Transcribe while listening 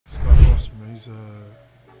Forster, man. He's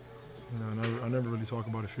I never really talk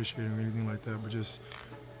about officiating or anything like that, but just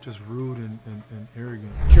rude and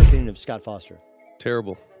arrogant. What's your opinion of Scott Forster?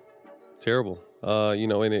 Terrible. Terrible.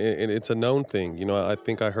 And it's a known thing. I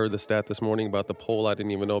think I heard the stat this morning about the poll I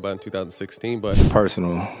didn't even know about in 2016, but...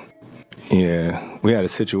 Personal. Yeah, we had a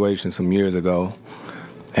situation some years ago,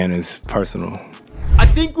 and it's personal. I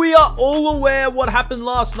think we are all aware what happened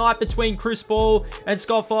last night between Chris Paul and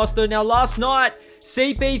Scott Forster. Now, last night,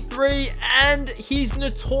 CP3 and his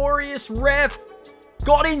notorious ref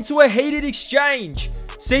got into a heated exchange.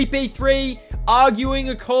 CP3 arguing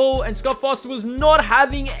a call, and Scott Forster was not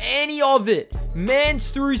having any of it.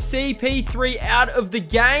 Mans threw CP3 out of the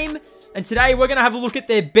game. And today we're going to have a look at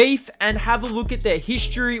their beef and have a look at their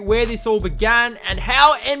history, where this all began, and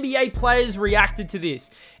how NBA players reacted to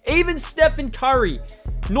this. Even Stephen Curry,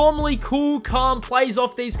 normally cool, calm, plays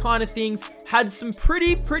off these kind of things, had some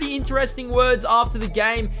pretty interesting words after the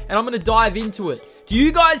game, and I'm going to dive into it. Do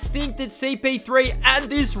you guys think that CP3 and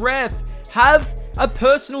this ref have a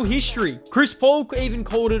personal history? Chris Paul even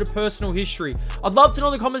called it a personal history. I'd love to know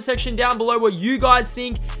in the comment section down below what you guys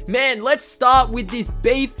think. Man, let's start with this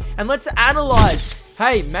beef and let's analyze.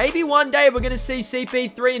 Hey, maybe one day we're going to see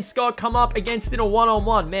CP3 and Scott come up against in a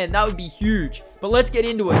one-on-one. Man, that would be huge. But let's get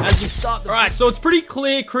into it as we start. All right, so it's pretty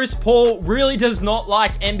clear Chris Paul really does not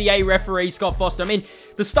like NBA referee Scott Forster. I mean,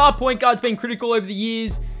 the star point guard's been critical over the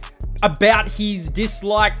years about his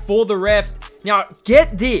dislike for the ref. Now,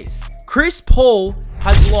 get this. Chris Paul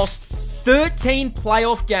has lost 13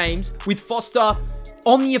 playoff games with Forster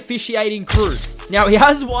on the officiating crew. Now, he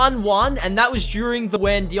has won one, and that was during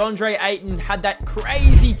when DeAndre Ayton had that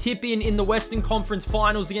crazy tip-in in the Western Conference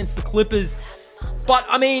Finals against the Clippers. But,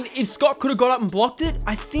 I mean, if Scott could have got up and blocked it,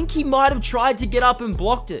 I think he might have tried to get up and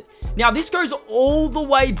blocked it. Now, this goes all the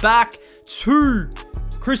way back to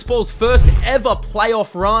Chris Paul's first ever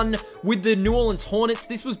playoff run with the New Orleans Hornets.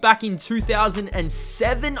 This was back in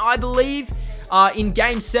 2007, I believe. In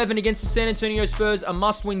Game 7 against the San Antonio Spurs, a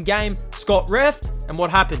must-win game. Scott refed, and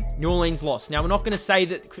what happened? New Orleans lost. Now, we're not going to say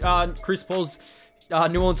that Chris Paul's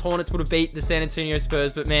New Orleans Hornets would have beat the San Antonio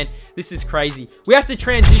Spurs, but man, this is crazy. We have to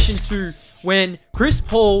transition to when Chris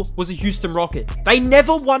Paul was a Houston Rocket. They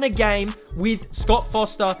never won a game with Scott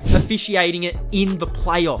Forster officiating it in the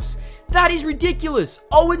playoffs. That is ridiculous.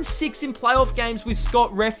 0-6 in playoff games with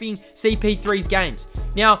Scott reffing CP3's games.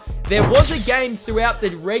 Now, there was a game throughout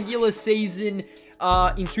the regular season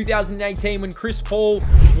in 2018 when Chris Paul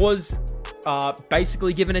was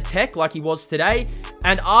basically given a tech like he was today.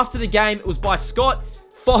 And after the game, it was by Scott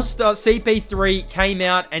Forster. CP3 came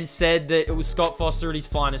out and said that it was Scott Forster at his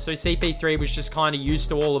finest. So CP3 was just kind of used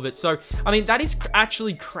to all of it. So, I mean, that is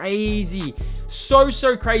actually crazy.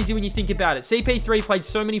 So crazy when you think about it. CP3 played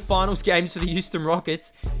so many finals games for the Houston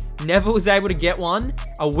Rockets. Never was able to get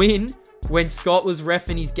a win, when Scott was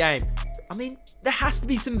reffing his game. I mean, there has to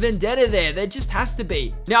be some vendetta there. There just has to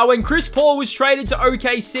be. Now, when Chris Paul was traded to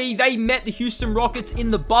OKC, they met the Houston Rockets in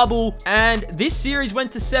the bubble, and this series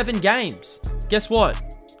went to 7 games. Guess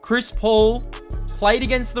what? Chris Paul played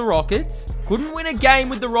against the Rockets, couldn't win a game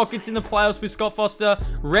with the Rockets in the playoffs with Scott Forster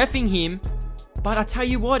reffing him. But I tell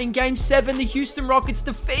you what, in Game 7, the Houston Rockets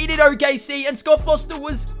defeated OKC, and Scott Forster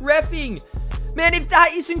was reffing. Man, if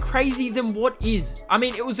that isn't crazy, then what is? I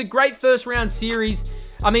mean, it was a great first round series.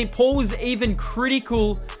 I mean, Paul was even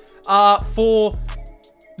critical for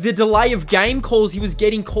the delay of game calls he was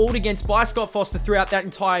getting called against by Scott Forster throughout that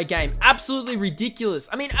entire game. Absolutely ridiculous.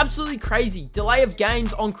 I mean, absolutely crazy. Delay of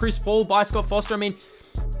games on Chris Paul by Scott Forster. I mean,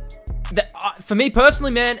 for me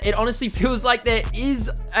personally, man, it honestly feels like there is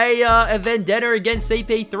a vendetta against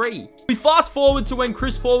CP3. We fast forward to when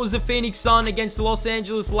Chris Paul was the Phoenix Sun against the Los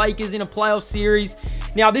Angeles Lakers in a playoff series.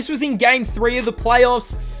 Now, this was in Game 3 of the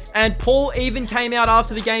playoffs. And Paul even came out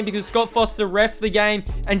after the game because Scott Forster reffed the game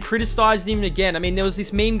and criticized him again. I mean, there was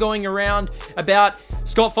this meme going around about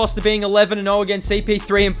Scott Forster being 11-0 against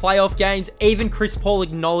CP3 in playoff games. Even Chris Paul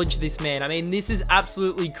acknowledged this, man. I mean, this is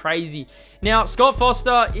absolutely crazy. Now, Scott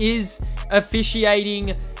Forster is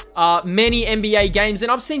officiating many NBA games,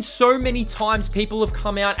 and I've seen so many times people have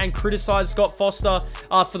come out and criticized Scott Forster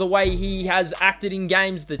for the way he has acted in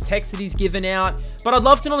games, the texts that he's given out. But I'd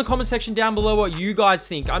love to know in the comment section down below what you guys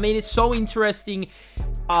think. I mean, it's so interesting.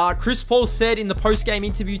 Chris Paul said in the post-game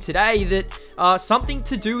interview today that something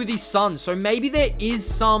to do with his son. So maybe there is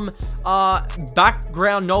some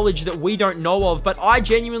background knowledge that we don't know of. But I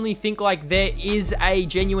genuinely think like there is a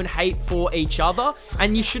genuine hate for each other.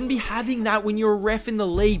 And you shouldn't be having that when you're a ref in the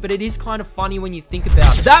league. But it is kind of funny when you think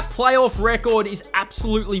about it. That playoff record is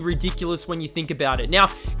absolutely ridiculous when you think about it. Now,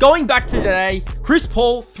 going back to today, Chris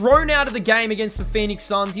Paul thrown out of the game against the Phoenix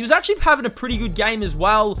Suns. He was actually having a pretty good game as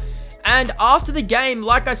well. And after the game,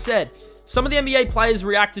 like I said, some of the NBA players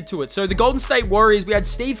reacted to it. So the Golden State Warriors, we had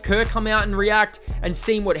Steve Kerr come out and react and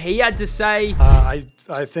seen what he had to say.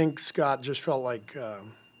 I think Scott just felt like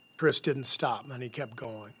Chris didn't stop, and he kept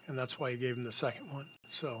going, and that's why he gave him the second one.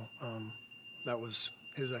 So that was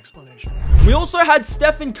his explanation. We also had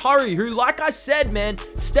Stephen Curry, who, like I said, man,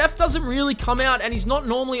 Steph doesn't really come out, and he's not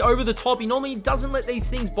normally over the top. He normally doesn't let these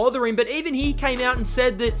things bother him, but even he came out and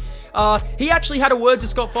said that he actually had a word to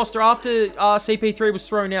Scott Forster after CP3 was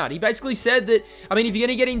thrown out. He basically said that, I mean, if you're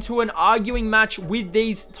going to get into an arguing match with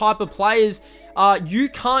these type of players, you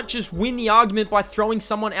can't just win the argument by throwing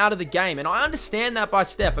someone out of the game. And I understand that by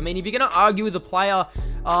Steph. I mean, if you're going to argue with a player,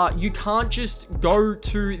 you can't just go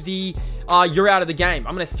to the, you're out of the game.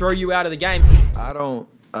 I'm going to throw you out of the game. I don't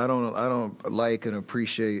like and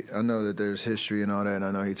appreciate, I know that there's history and all that, and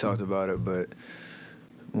I know he talked about it, but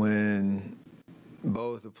when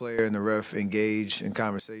both the player and the ref engage in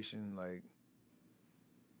conversation, like,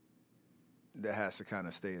 that has to kind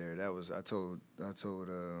of stay there. That was, I told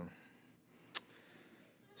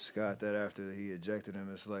Scott that after he ejected him,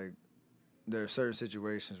 it's like there are certain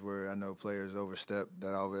situations where I know players overstep.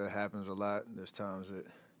 That happens a lot. There's times that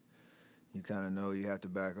you kind of know you have to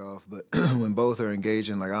back off. But when both are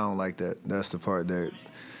engaging, like, I don't like that. That's the part that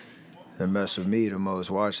messed with me the most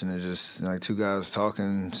watching, is just like two guys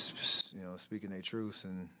talking, you know, speaking their truths,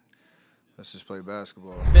 and let's just play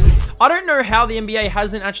basketball. I don't know how the NBA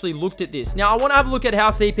hasn't actually looked at this. Now, I want to have a look at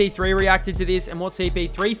how CP3 reacted to this and what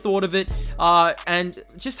CP3 thought of it, and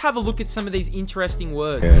just have a look at some of these interesting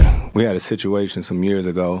words. Yeah, we had a situation some years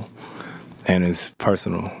ago, and it's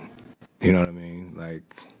personal. You know what I mean? Like,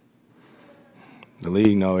 the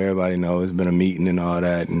league know, everybody know, it's been a meeting and all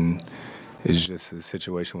that, and it's just a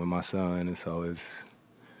situation with my son, and so it's,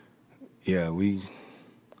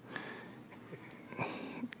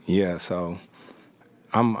 so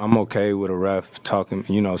I'm okay with a ref talking,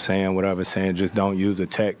 you know, saying whatever, saying just don't use a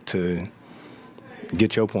tech to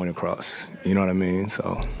get your point across. You know what I mean?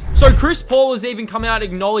 So Chris Paul has even come out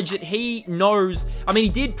and acknowledged that he knows. I mean, he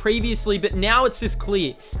did previously, but now it's just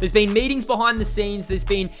clear. There's been meetings behind the scenes. There's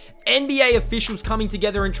been NBA officials coming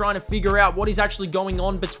together and trying to figure out what is actually going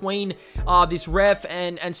on between this ref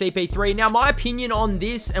and CP3. Now, my opinion on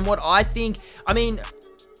this and what I think, I mean,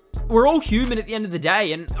 we're all human at the end of the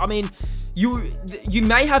day, and I mean, you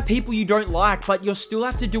may have people you don't like, but you'll still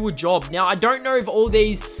have to do a job. Now, I don't know if all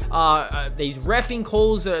these reffing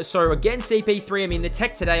calls are so against CP3. I mean, the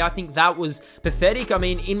tech today, I think that was pathetic. I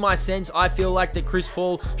mean, in my sense, I feel like that Chris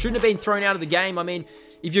Paul shouldn't have been thrown out of the game. I mean,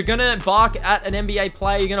 if you're going to bark at an NBA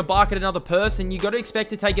player, you're going to bark at another person, you got to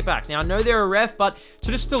expect to take it back. Now, I know they're a ref, but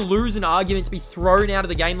to lose an argument, to be thrown out of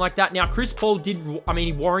the game like that. Now, Chris Paul did, I mean,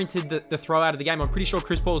 he warranted the throw out of the game. I'm pretty sure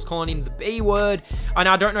Chris Paul was calling him the B word. And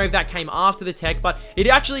I don't know if that came after the tech, but it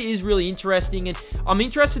actually is really interesting, and I'm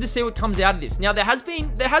interested to see what comes out of this. Now, there has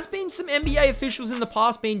been some NBA officials in the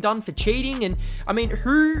past being done for cheating, and I mean,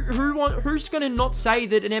 who's going to not say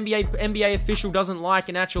that an NBA official doesn't like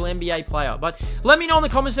an actual NBA player? But let me know in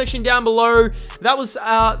the comment section down below. That was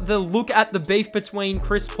the look at the beef between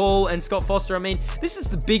Chris Paul and Scott Forster. I mean, this is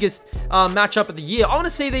the biggest matchup of the year. I want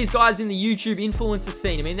to see these guys in the YouTube influencer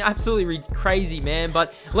scene. I mean, they're absolutely crazy, man.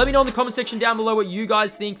 But let me know in the comment section down below what you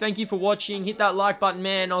guys think. Thank you for watching. Hit that like button,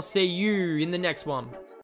 man. I'll see you in the next one.